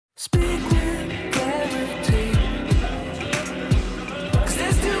Speak with clarity, 'cause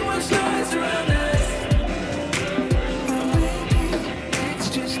there's too much noise around us. Or maybe it's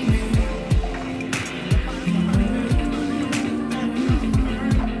just me.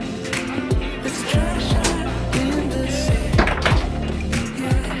 It's trash out in the sea,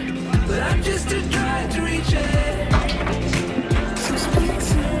 yeah, but I'm just too tired to reach it. So speak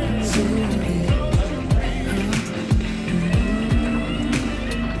sincerely,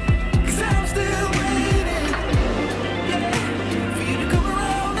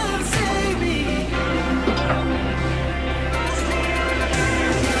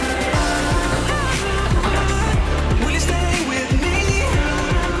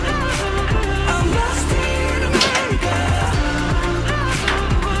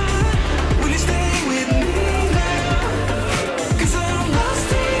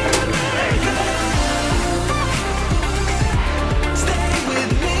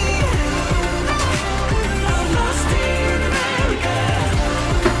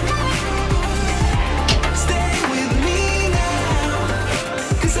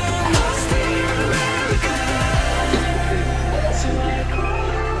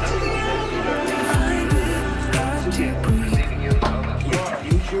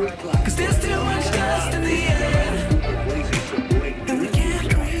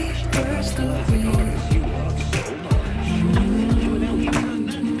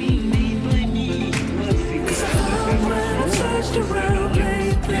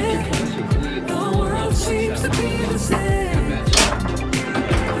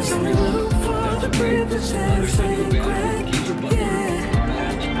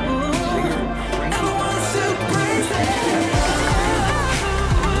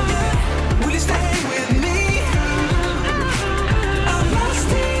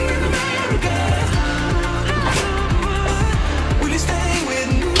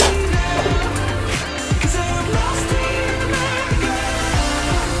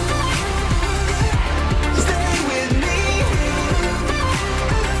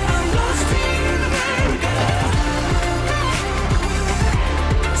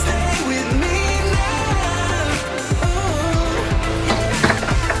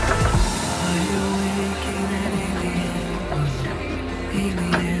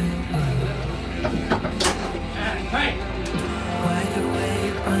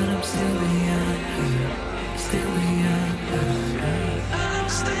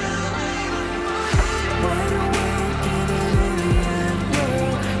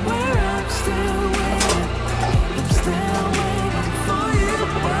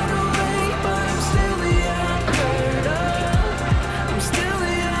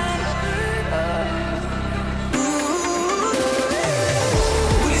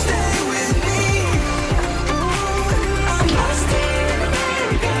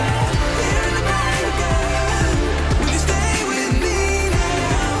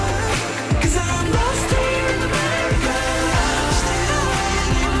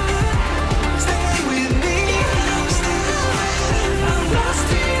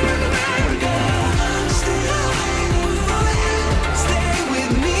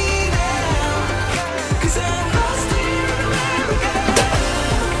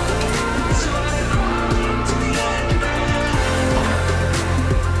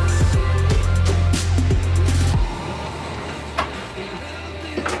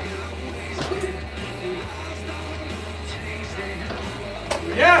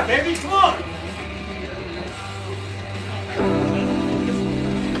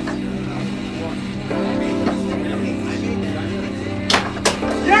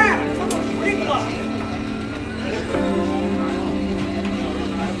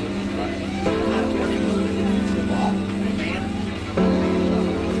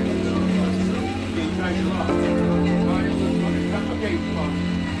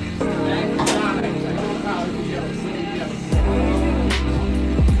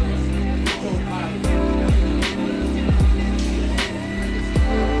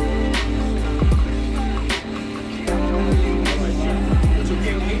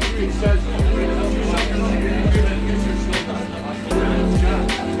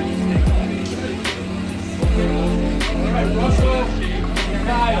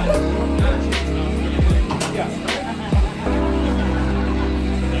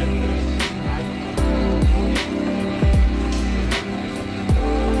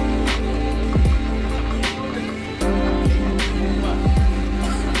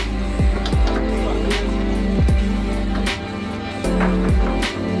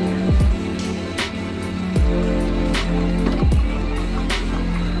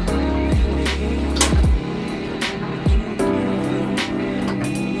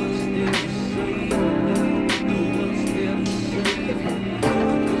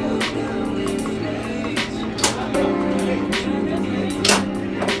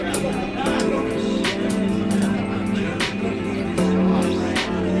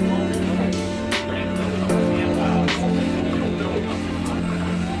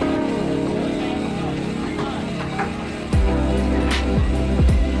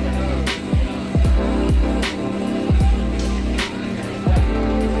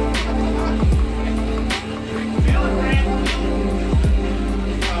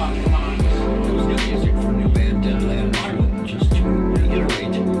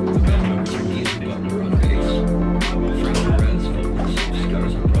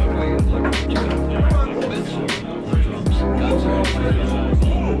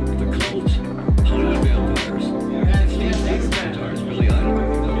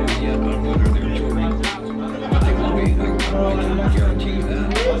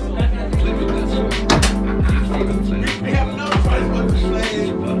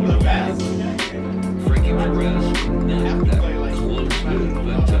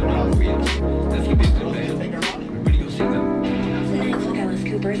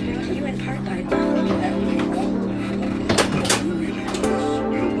 Cooper is brought to you in part by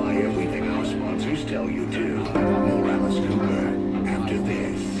We'll buy everything our sponsors tell you to. More Alice Cooper after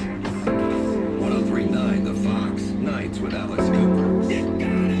this. 103.9 The Fox. Nights with Alice Cooper. You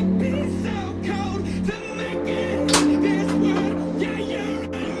gotta be so cold to make it this world. Yeah, you're a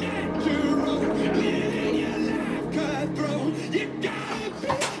natural. Living your life cutthroat. You gotta be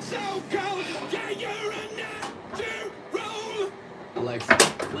so cold. Yeah, you're a natural. Alexa,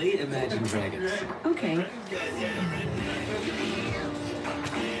 play Imagine Dragons. Okay.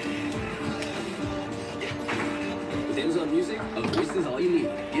 With Amazon Music, a voice is all you need.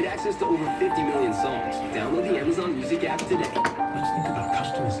 Get access to over 50 million songs. Download the Amazon Music app today. Let's think about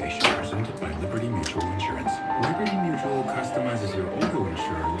customization presented by Liberty Mutual Insurance. Liberty Mutual customizes your auto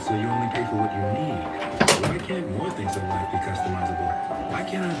insurance so you only pay for what you need. Why can't more things in life be customizable? Why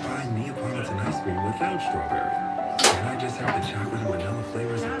can't I buy Neapolitan ice cream without strawberry? Can I just have the chocolate and vanilla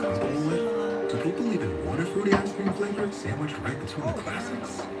flavors I'm comfortable with? Do people even want a fruity ice cream flavor sandwiched right between the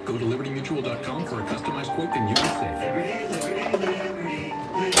classics? Go to libertymutual.com for a customized quote and you can save.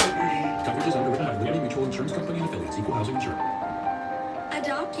 Coverage is underwritten by Liberty Mutual Insurance Company and affiliates. Equal housing insurance.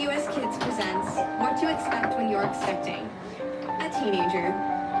 Adopt US Kids presents What to Expect When You're Expecting. A teenager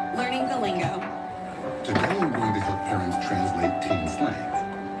learning the lingo. Today I'm going to help parents translate teen slang.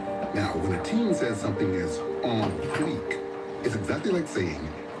 Now, when a teen says something is on fleek, it's exactly like saying,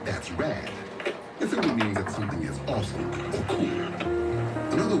 that's rad. It simply means that something is awesome or cool.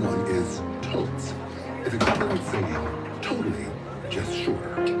 Another one is totes. It's exactly like saying, totally, just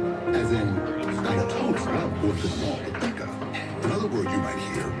shorter. As in, I totes love going to the mall to pick up. Another word you might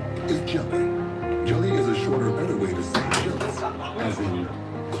hear is jelly. Jelly is a shorter, better way to say jealous. As in,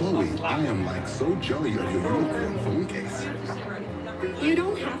 Chloe, I am like so jelly of your unicorn phone case. You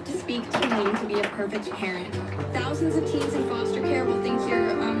don't have to speak teen to be a perfect parent. Thousands of teens in foster care will think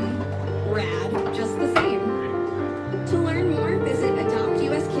you're, rad, just the same. To learn more, visit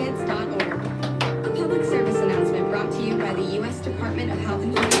adoptuskids.org. A public service announcement brought to you by the U.S. Department of Health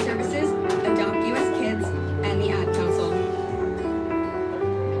and Human Services, Adopt U.S. Kids, and the Ad Council.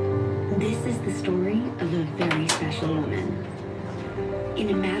 This is the story of a very special woman. In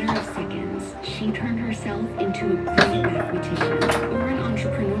a matter of seconds, she turned herself into a great mathematician or an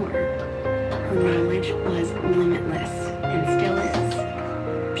entrepreneur. Her knowledge was limitless and still is.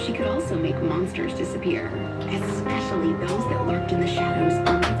 She could also make monsters disappear, especially those that lurked in the shadows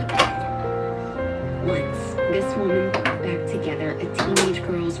under the bed. Once, this woman put back together a teenage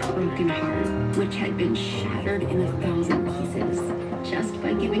girl's broken heart, which had been shattered in 1,000 pieces, just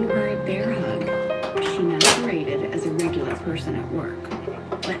by giving her a bear hug. She masqueraded as a regular person at work,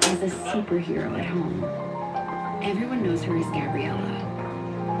 but as a superhero at home. Everyone knows her as Gabriella.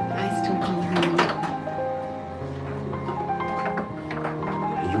 I still call her Mom.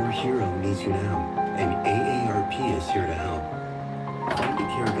 Your hero needs you now, and AARP is here to help. Find the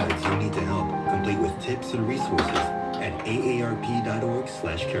care guides you need to help, complete with tips and resources at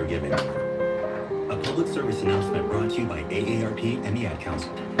aarp.org/caregiving. A public service announcement brought to you by AARP and the Ad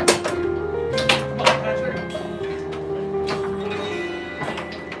Council.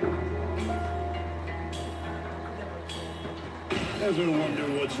 Ever wonder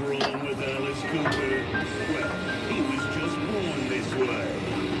what's wrong with Alice Cooper? Well, he was just born this way.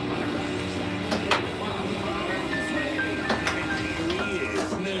 Here he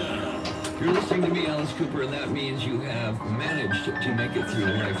is now. You're listening to me, Alice Cooper, and that means you have managed to make it through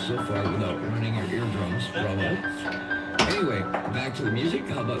life so far without ruining your eardrums. Bravo. Anyway, back to the music.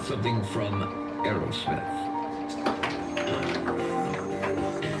 How about something from Aerosmith?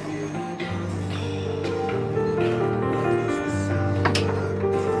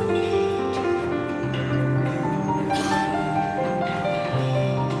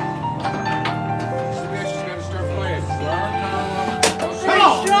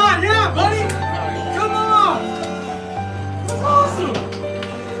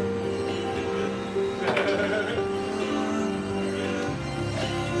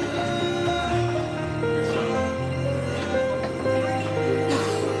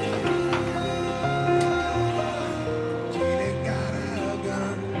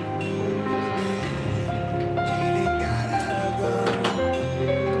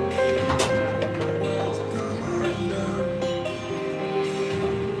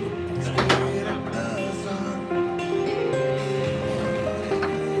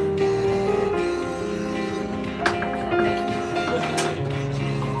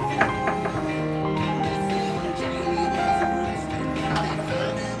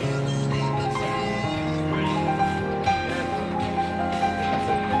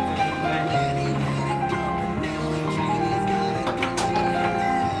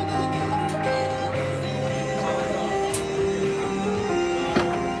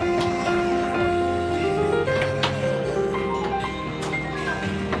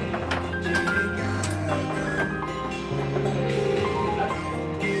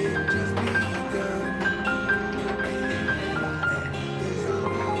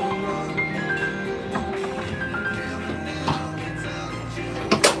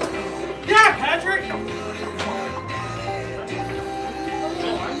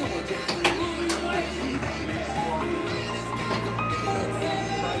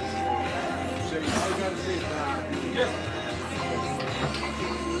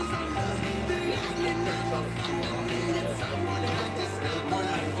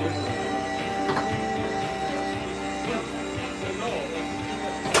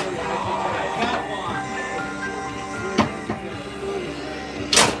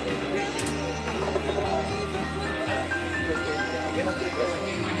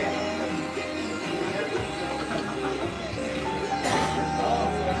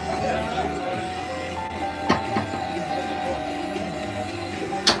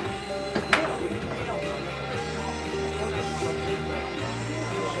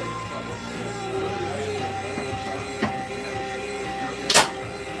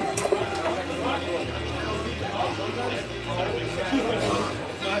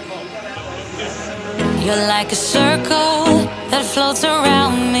 You're like a circle that floats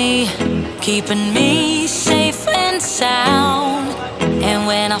around me, keeping me safe and sound. And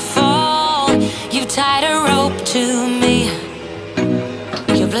when I fall, you tied a rope to me.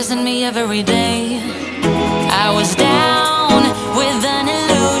 You're blessing me every day. I was down with an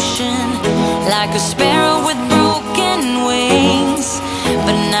illusion, like a sparrow with broken wings.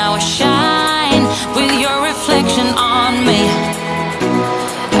 But now I shine with your reflection on me.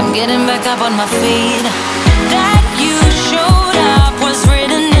 I'm getting back up on my feet.